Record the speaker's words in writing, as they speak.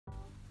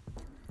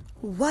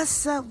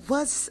What's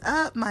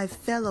up, my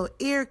fellow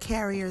ear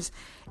carriers?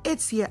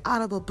 It's your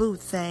Audible Boo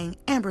thing,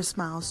 Amber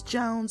Smiles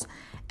Jones,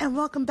 and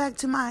welcome back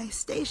to my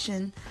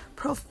station,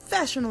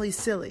 Professionally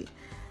Silly.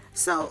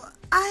 So,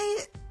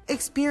 I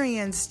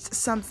experienced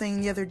something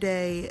the other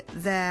day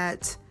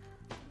that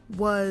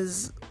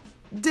was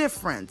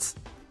different.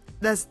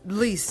 That's the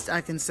least I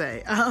can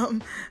say,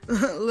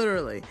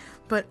 literally.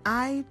 But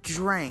I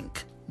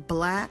drank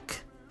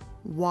black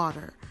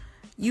water.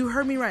 You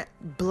heard me right,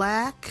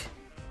 black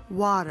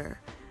water.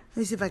 Let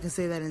me see if I can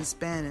say that in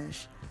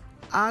Spanish.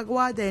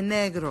 Agua de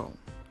negro.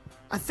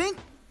 I think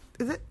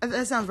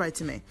that sounds right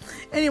to me.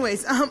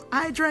 Anyways,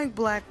 I drank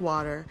black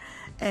water,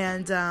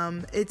 and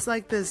it's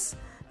like this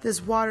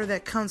water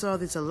that comes with all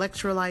these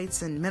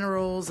electrolytes and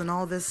minerals and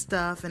all this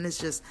stuff, and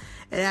it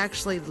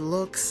actually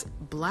looks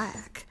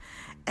black.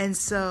 And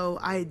so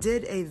I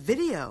did a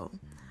video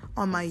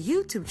on my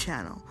YouTube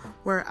channel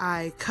where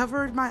I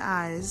covered my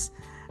eyes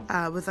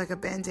with like a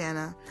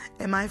bandana,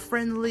 and my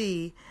friend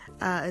Lee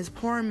is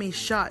pouring me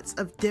shots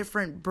of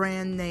different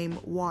brand name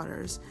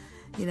waters,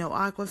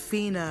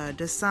 Aquafina,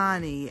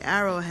 Dasani,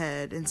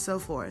 Arrowhead, and so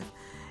forth.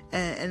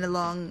 And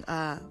along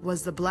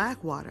was the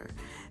black water.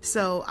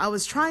 So I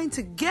was trying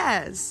to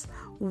guess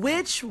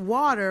which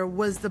water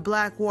was the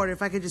black water,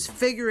 if I could just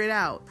figure it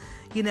out,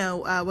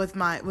 with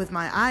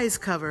my eyes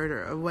covered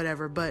or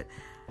whatever, but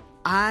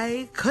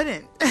I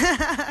couldn't.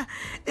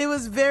 It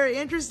was very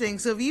interesting.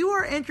 So if you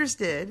are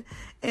interested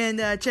in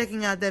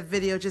checking out that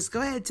video, just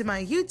go ahead to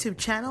my YouTube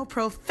channel,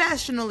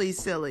 Professionally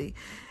Silly.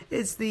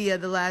 It's the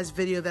last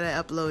video that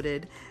I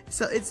uploaded.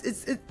 So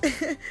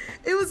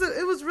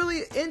it was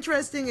really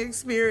interesting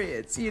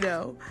experience,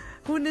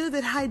 Who knew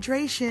that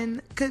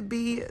hydration could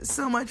be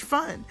so much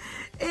fun?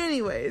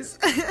 Anyways,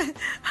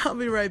 I'll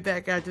be right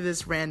back after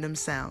this random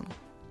sound.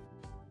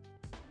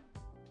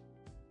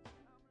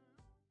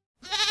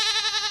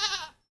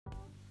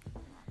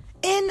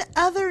 In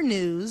other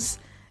news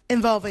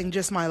involving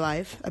just my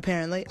life,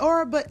 apparently,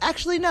 but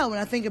actually no, when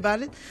I think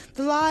about it,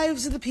 the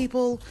lives of the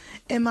people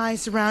in my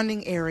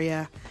surrounding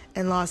area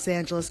in Los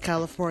Angeles,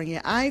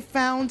 California, I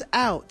found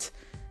out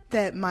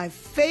that my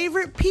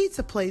favorite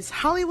pizza place,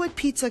 Hollywood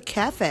Pizza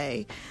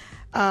Cafe,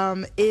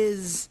 their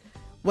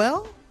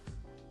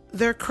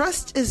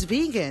crust is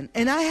vegan,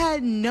 and I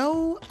had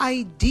no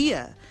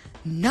idea,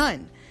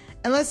 none.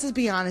 And let's just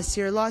be honest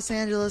here, Los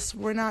Angeles,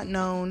 we're not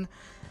known,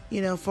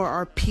 for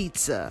our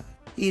pizza.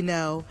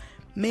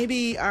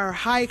 Maybe our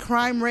high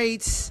crime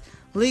rates,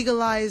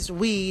 legalized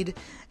weed,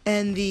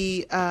 and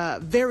the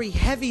very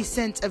heavy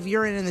scent of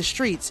urine in the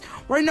streets.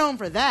 We're known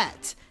for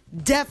that,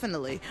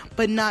 definitely,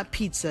 but not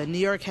pizza. New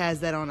York has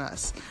that on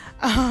us.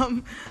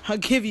 I'll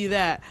give you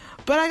that.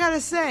 But I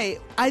gotta say,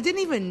 I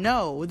didn't even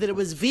know that it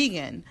was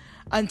vegan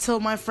until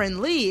my friend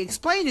Lee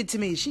explained it to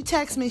me. She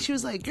texted me, she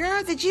was like,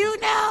 "Girl, did you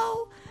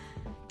know?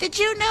 Did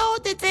you know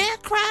that their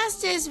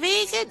crust is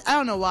vegan?" I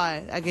don't know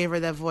why I gave her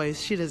that voice.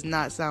 She does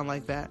not sound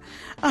like that.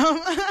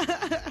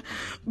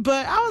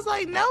 But I was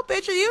like, "No,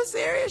 bitch, are you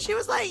serious?" She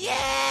was like,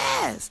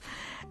 "Yes."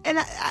 And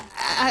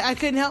I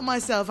couldn't help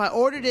myself. I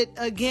ordered it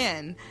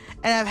again.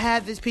 And I've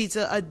had this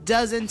pizza a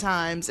dozen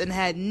times and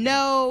had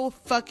no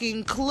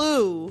fucking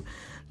clue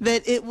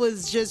that it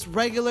was just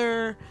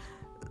regular,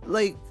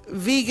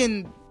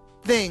 vegan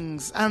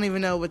things. I don't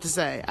even know what to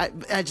say.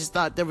 I just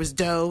thought there was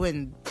dough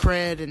and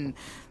bread and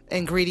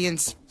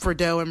ingredients for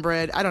dough and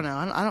bread. I don't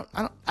know.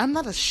 I'm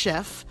not a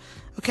chef,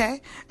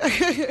 okay?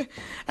 I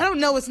don't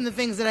know what's in the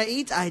things that I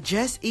eat. I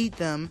just eat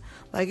them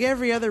like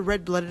every other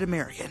red-blooded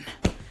American.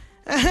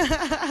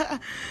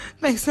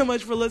 Thanks so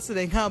much for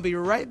listening. I'll be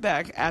right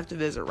back after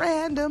this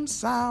random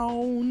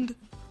sound.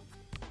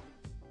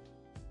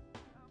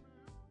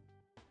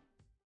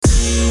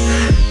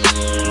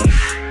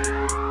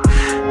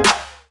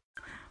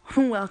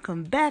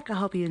 Welcome back. I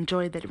hope you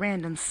enjoyed that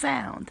random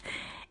sound.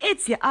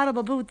 It's your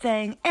Audible Boo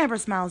thing, Amber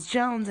Smiles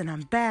Jones, and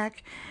I'm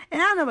back.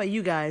 And I don't know about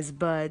you guys,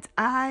 but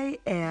I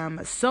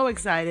am so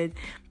excited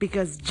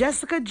because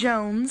Jessica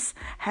Jones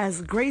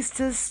has graced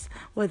us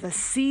with a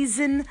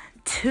season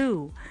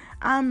 2.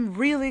 I'm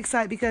really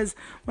excited because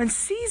when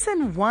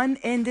season 1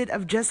 ended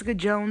of Jessica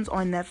Jones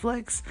on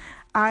Netflix,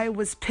 I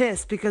was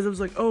pissed because it was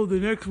like, oh, the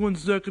next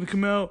one's not going to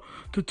come out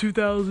till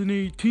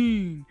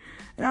 2018.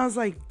 And I was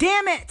like,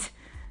 damn it!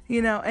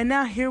 And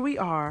now here we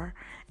are.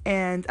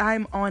 And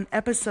I'm on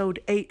episode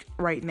 8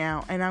 right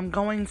now, and I'm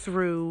going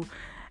through,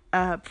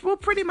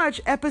 pretty much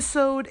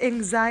episode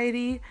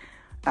anxiety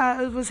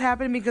was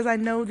happening because I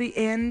know the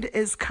end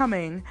is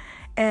coming,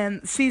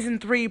 and season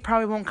 3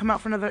 probably won't come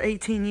out for another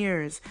 18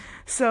 years.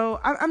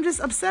 So I'm just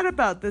upset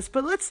about this.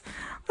 But let's go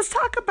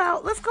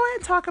ahead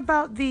and talk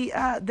about the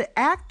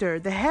actor,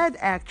 the head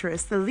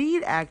actress, the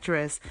lead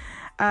actress.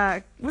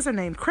 What's her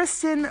name?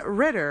 Krysten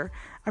Ritter.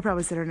 I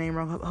probably said her name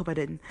wrong. Hope I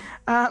didn't.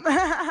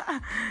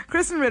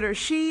 Krysten Ritter,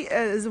 she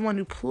is the one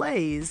who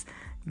plays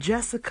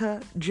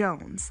Jessica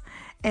Jones.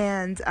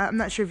 And I'm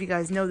not sure if you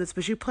guys know this,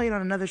 but she played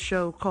on another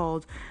show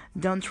called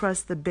Don't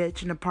Trust the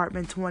Bitch in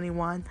Apartment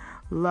 21.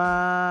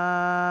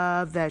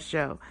 Love that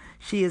show.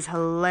 She is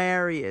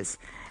hilarious.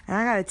 And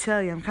I gotta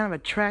tell you, I'm kind of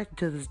attracted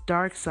to this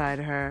dark side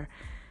of her.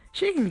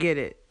 She can get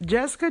it.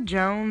 Jessica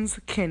Jones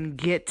can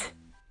get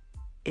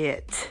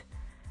it.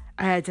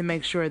 I had to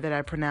make sure that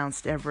I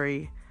pronounced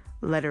every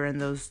letter in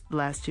those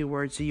last two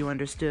words so you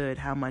understood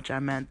how much I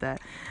meant that.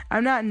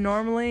 I'm not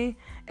normally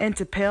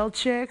into pale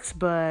chicks,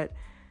 but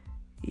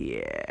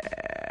yeah.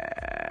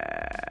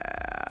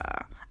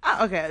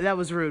 Okay, that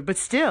was rude, but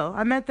still,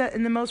 I meant that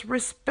in the most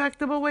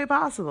respectable way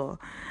possible.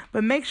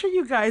 But make sure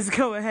you guys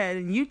go ahead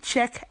and you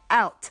check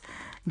out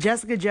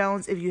Jessica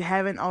Jones if you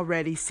haven't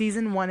already.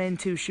 Season 1 and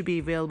 2 should be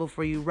available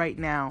for you right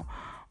now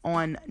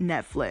on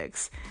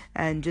Netflix.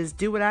 And just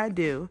do what I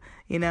do.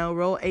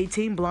 Roll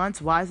 18 blunts.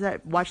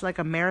 Watch like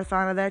a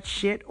marathon of that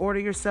shit.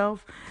 Order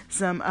yourself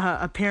some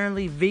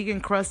apparently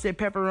vegan crusted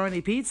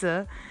pepperoni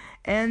pizza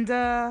and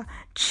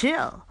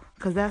chill.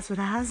 Because that's what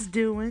I was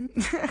doing.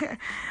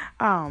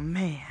 Oh,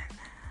 man.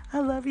 I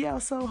love y'all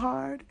so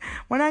hard.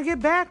 When I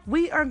get back,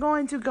 we are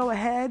going to go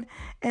ahead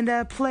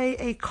and play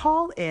a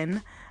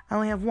call-in. I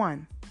only have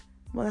one.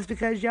 Well, that's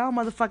because y'all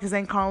motherfuckers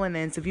ain't calling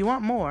in. So if you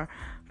want more,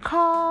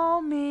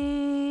 call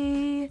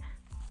me.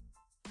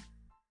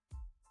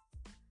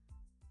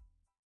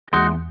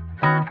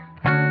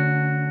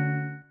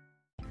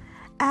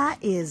 I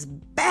is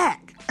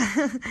back.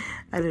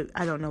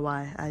 I don't know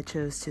why I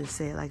chose to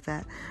say it like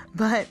that,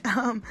 but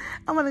I'm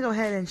going to go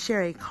ahead and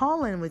share a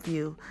call-in with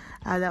you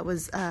that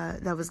was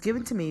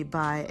given to me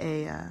by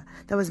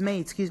that was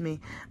made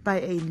by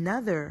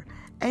another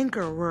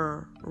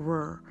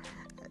anchorer.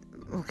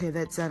 Okay,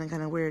 that sounded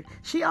kind of weird.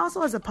 She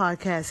also has a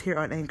podcast here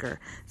on Anchor.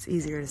 It's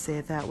easier to say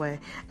it that way.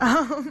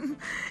 And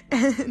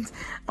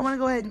I want to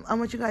go ahead and I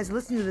want you guys to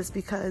listen to this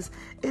because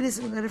it is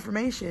some good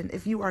information.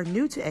 If you are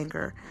new to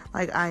Anchor,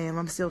 like I am,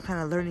 I'm still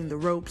kind of learning the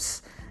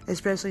ropes,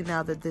 especially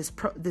now that this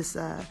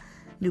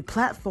new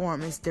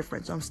platform is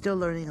different. So I'm still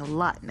learning a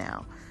lot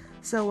now.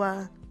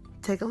 So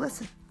take a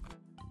listen.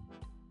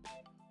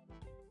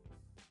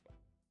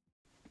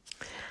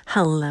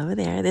 Hello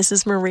there. This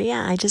is Maria.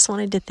 I just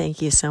wanted to thank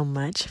you so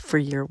much for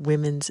your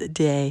Women's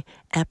Day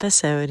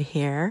episode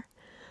here.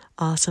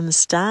 Awesome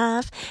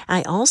stuff.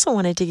 I also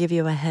wanted to give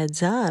you a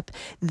heads up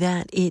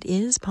that it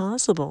is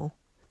possible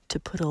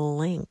to put a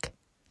link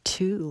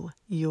to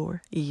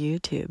your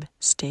YouTube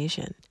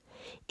station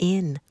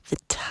in the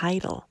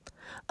title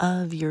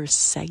of your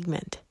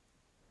segment,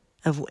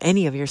 of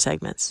any of your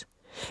segments.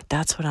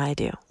 That's what I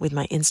do with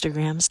my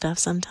Instagram stuff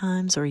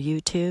sometimes, or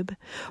YouTube,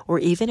 or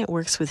even it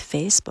works with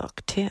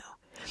Facebook too.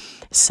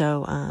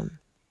 So,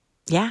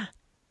 yeah,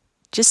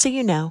 just so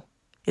you know,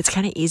 it's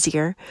kind of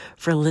easier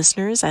for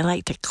listeners. I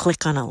like to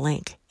click on a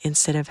link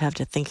instead of have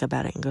to think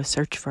about it and go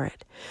search for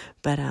it.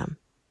 But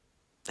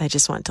I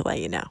just want to let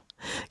you know.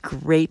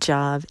 Great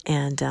job,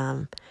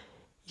 and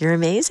you're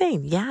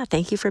amazing. Yeah,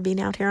 thank you for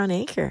being out here on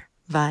Anchor.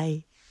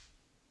 Bye.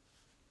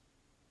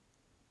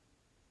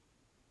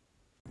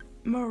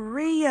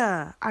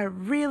 Maria, I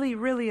really,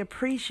 really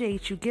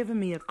appreciate you giving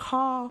me a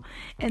call,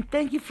 and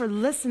thank you for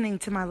listening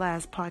to my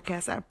last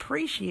podcast. I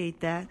appreciate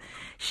that.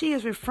 She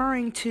is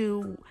referring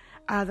to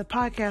the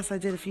podcast I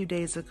did a few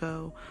days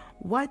ago.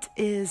 What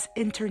is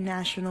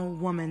International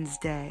Women's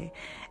Day?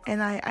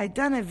 And I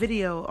done a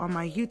video on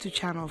my YouTube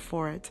channel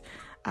for it.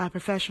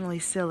 Professionally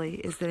Silly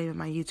is the name of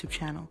my YouTube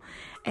channel.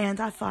 And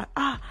I thought,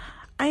 I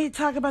need to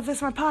talk about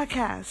this on my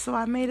podcast. So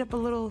I made up a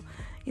little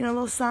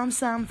some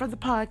for the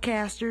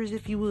podcasters,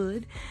 if you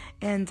would,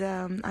 and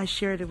I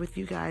shared it with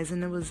you guys,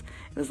 and it was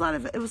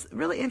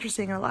really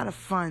interesting and a lot of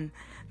fun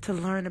to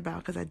learn about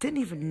because I didn't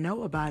even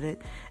know about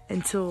it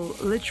until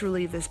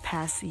literally this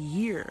past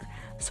year.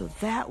 So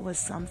that was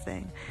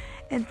something,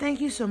 and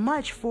thank you so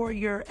much for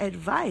your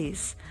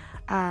advice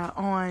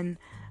on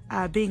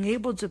being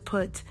able to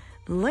put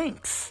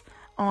links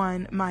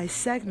on my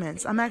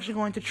segments. I'm actually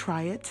going to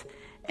try it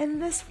in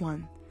this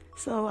one.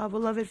 So I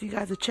would love it if you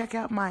guys would check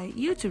out my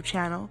YouTube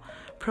channel,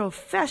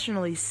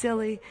 Professionally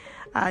Silly.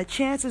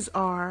 Chances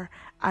are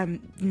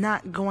I'm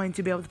not going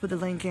to be able to put the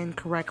link in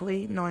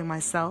correctly, knowing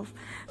myself.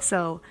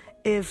 So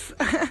if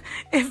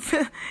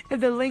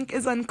the link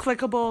is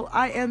unclickable,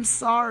 I am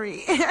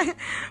sorry.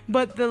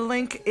 But the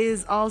link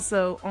is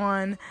also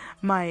on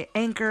my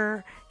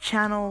Anchor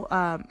channel,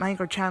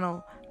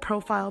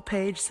 profile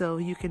page, so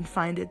you can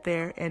find it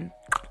there, and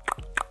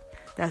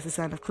that's the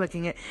sound of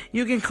clicking it.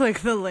 You can click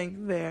the link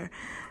there.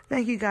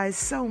 Thank you guys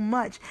so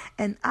much.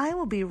 And I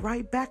will be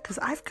right back because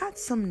I've got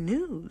some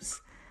news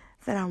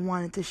that I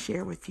wanted to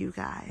share with you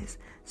guys.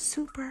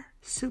 Super,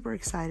 super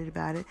excited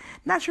about it.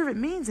 Not sure if it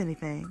means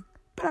anything,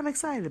 but I'm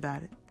excited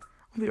about it.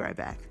 I'll be right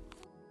back.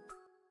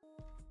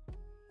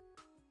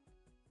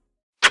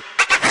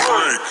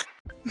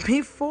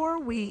 Before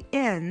we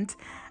end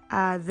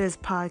this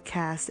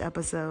podcast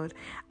episode,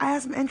 I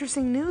have some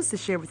interesting news to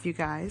share with you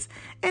guys,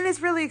 and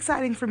it's really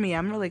exciting for me.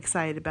 I'm really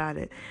excited about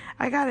it.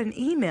 I got an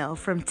email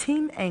from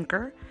Team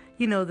Anchor,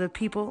 the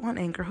people on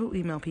Anchor who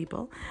email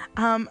people.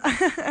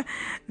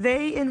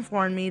 They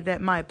informed me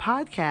that my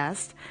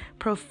podcast,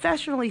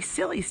 Professionally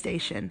Silly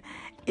Station,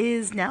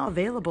 is now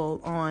available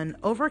on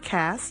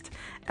Overcast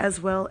as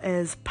well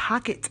as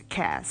Pocket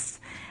Cast.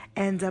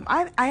 And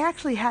I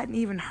actually hadn't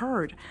even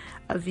heard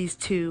of these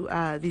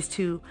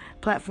two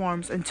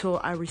platforms until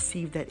I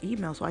received that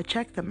email. So I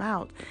checked them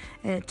out,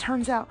 and it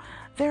turns out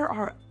there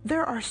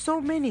are so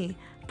many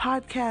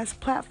podcast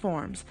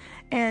platforms,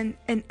 and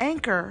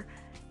Anchor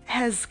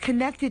has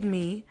connected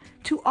me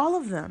to all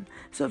of them.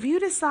 So if you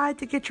decide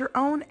to get your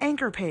own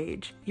Anchor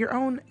page, your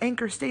own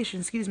Anchor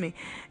station,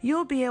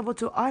 you'll be able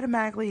to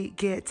automatically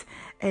get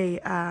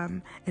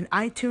an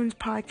iTunes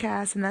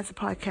podcast, and that's a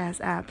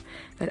podcast app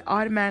that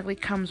automatically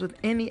comes with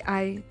any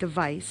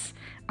device,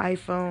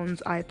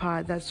 iPhones,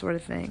 iPod, that sort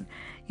of thing,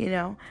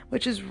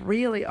 which is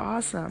really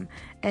awesome.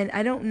 And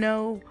I don't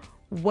know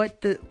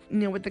what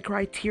the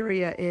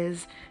criteria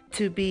is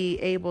to be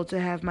able to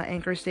have my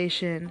Anchor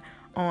station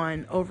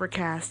on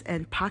Overcast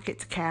and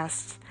Pocket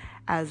Casts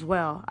as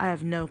well. I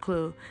have no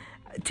clue.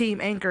 Team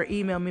Anchor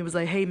emailed me, was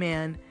like, hey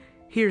man,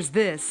 here's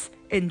this,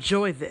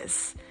 enjoy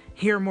this,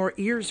 here are more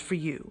ears for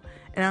you.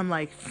 And I'm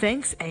like,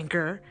 thanks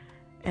Anchor.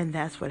 And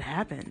that's what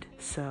happened.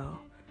 So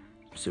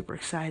I'm super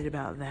excited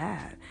about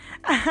that.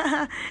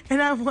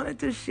 And I wanted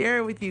to share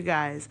it with you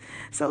guys.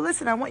 So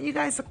listen, I want you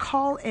guys to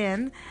call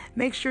in.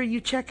 Make sure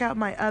you check out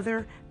my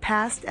other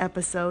past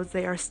episodes.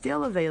 They are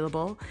still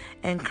available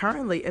and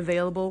currently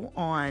available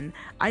on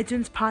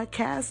iTunes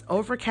Podcasts,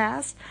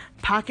 Overcast,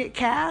 Pocket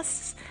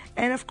Casts,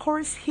 and of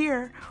course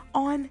here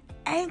on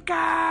Anchor.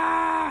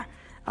 I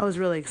was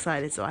really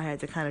excited, so I had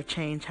to kind of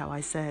change how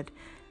I said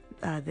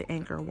the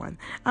Anchor one.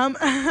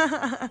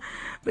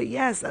 But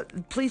yes,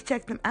 please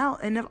check them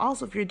out. And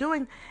if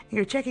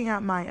you're checking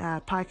out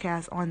my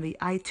podcast on the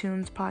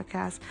iTunes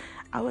podcast,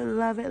 I would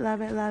love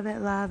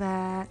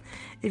it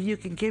if you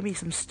can give me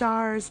some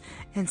stars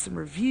and some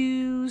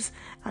reviews.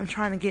 I'm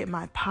trying to get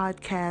my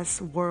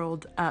podcast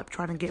world up,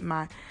 trying to get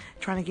my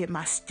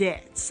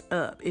stats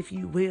up, if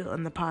you will,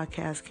 in the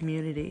podcast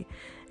community.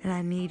 And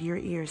I need your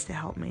ears to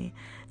help me.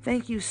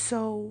 Thank you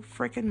so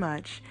freaking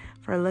much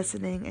for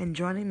listening and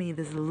joining me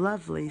this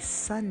lovely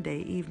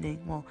Sunday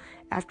evening. Well,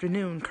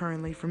 afternoon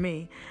currently for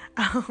me.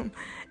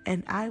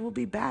 And I will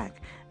be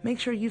back. Make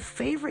sure you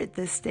favorite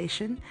this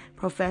station,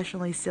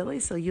 Professionally Silly,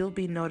 so you'll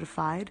be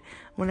notified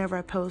whenever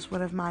I post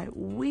one of my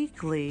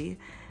weekly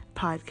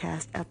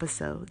podcast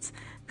episodes.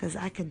 Because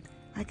I can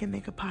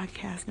make a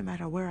podcast no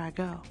matter where I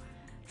go.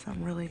 So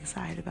I'm really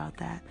excited about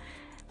that.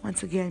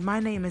 Once again,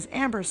 my name is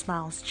Amber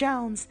Smiles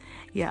Jones,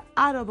 your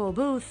audible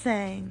boo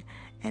thing,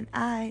 and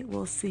I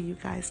will see you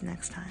guys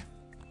next time.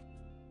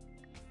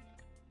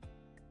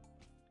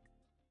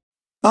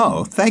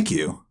 Oh, thank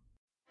you.